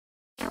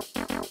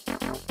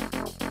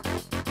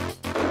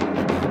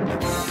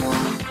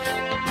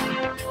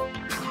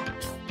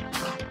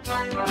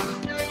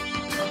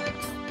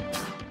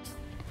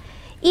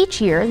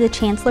Each year, the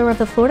Chancellor of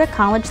the Florida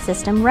College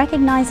System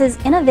recognizes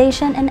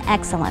innovation and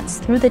excellence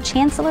through the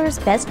Chancellor's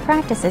Best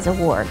Practices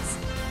Awards.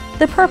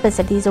 The purpose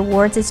of these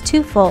awards is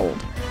twofold.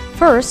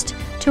 First,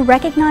 to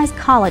recognize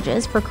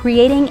colleges for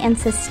creating and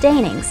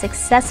sustaining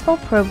successful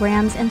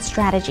programs and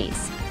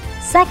strategies.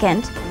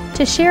 Second,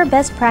 to share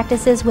best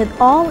practices with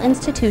all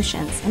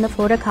institutions in the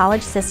Florida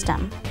College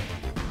System.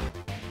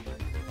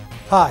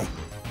 Hi,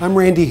 I'm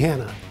Randy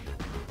Hanna.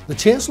 The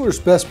Chancellor's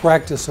Best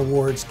Practice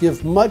Awards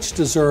give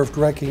much-deserved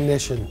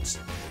recognitions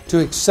to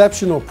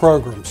exceptional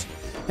programs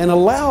and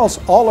allows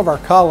all of our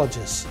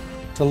colleges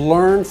to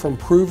learn from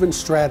proven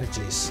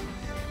strategies.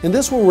 And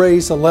this will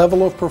raise the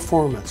level of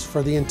performance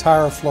for the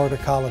entire Florida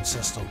college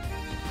system.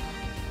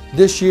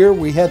 This year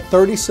we had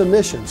 30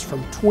 submissions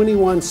from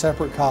 21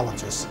 separate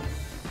colleges.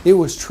 It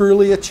was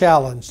truly a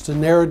challenge to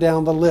narrow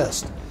down the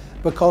list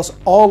because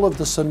all of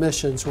the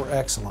submissions were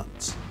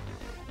excellent.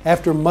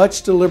 After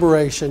much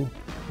deliberation,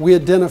 we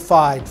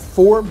identified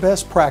 4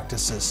 best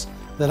practices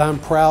that I'm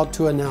proud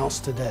to announce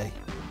today.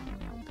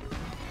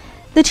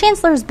 The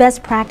Chancellor's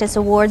Best Practice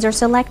Awards are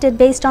selected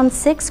based on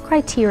 6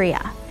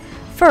 criteria.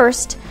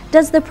 First,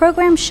 does the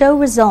program show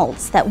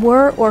results that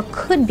were or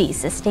could be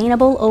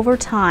sustainable over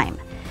time?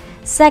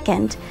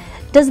 Second,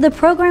 does the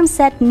program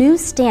set new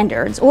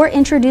standards or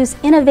introduce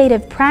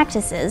innovative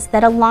practices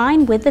that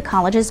align with the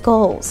college's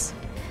goals?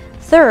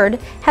 Third,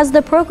 has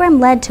the program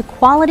led to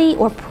quality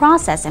or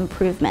process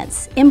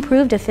improvements,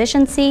 improved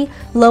efficiency,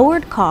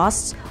 lowered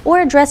costs, or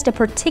addressed a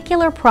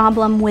particular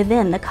problem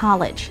within the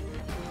college?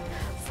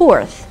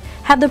 Fourth,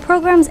 have the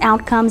program's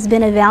outcomes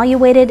been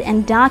evaluated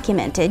and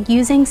documented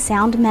using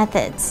sound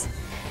methods?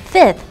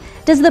 Fifth,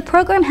 does the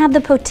program have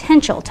the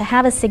potential to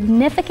have a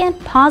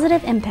significant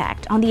positive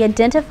impact on the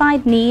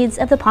identified needs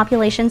of the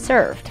population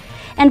served?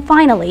 And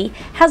finally,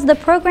 has the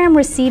program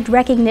received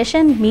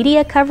recognition,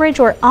 media coverage,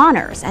 or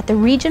honors at the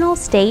regional,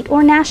 state,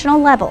 or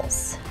national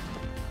levels?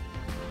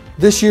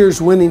 This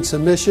year's winning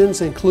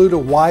submissions include a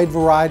wide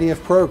variety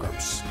of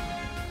programs.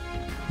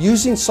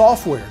 Using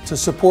software to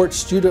support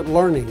student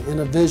learning in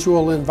a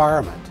visual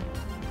environment.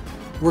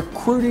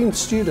 Recruiting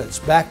students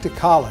back to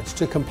college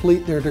to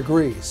complete their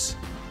degrees.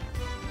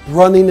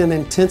 Running an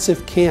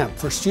intensive camp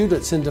for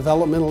students in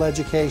developmental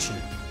education,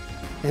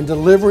 and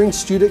delivering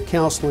student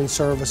counseling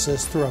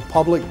services through a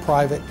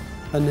public-private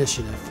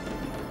initiative.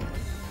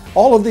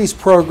 All of these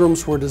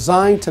programs were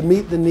designed to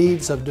meet the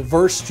needs of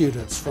diverse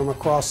students from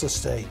across the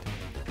state.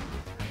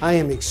 I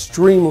am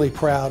extremely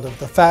proud of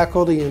the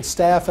faculty and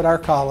staff at our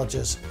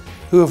colleges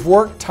who have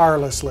worked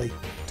tirelessly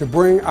to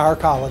bring our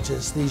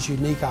colleges these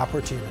unique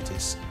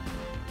opportunities.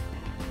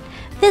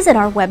 Visit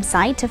our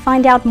website to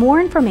find out more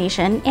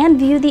information and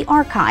view the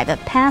archive of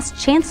past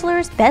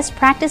Chancellor's Best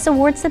Practice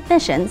Award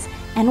submissions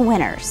and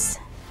winners.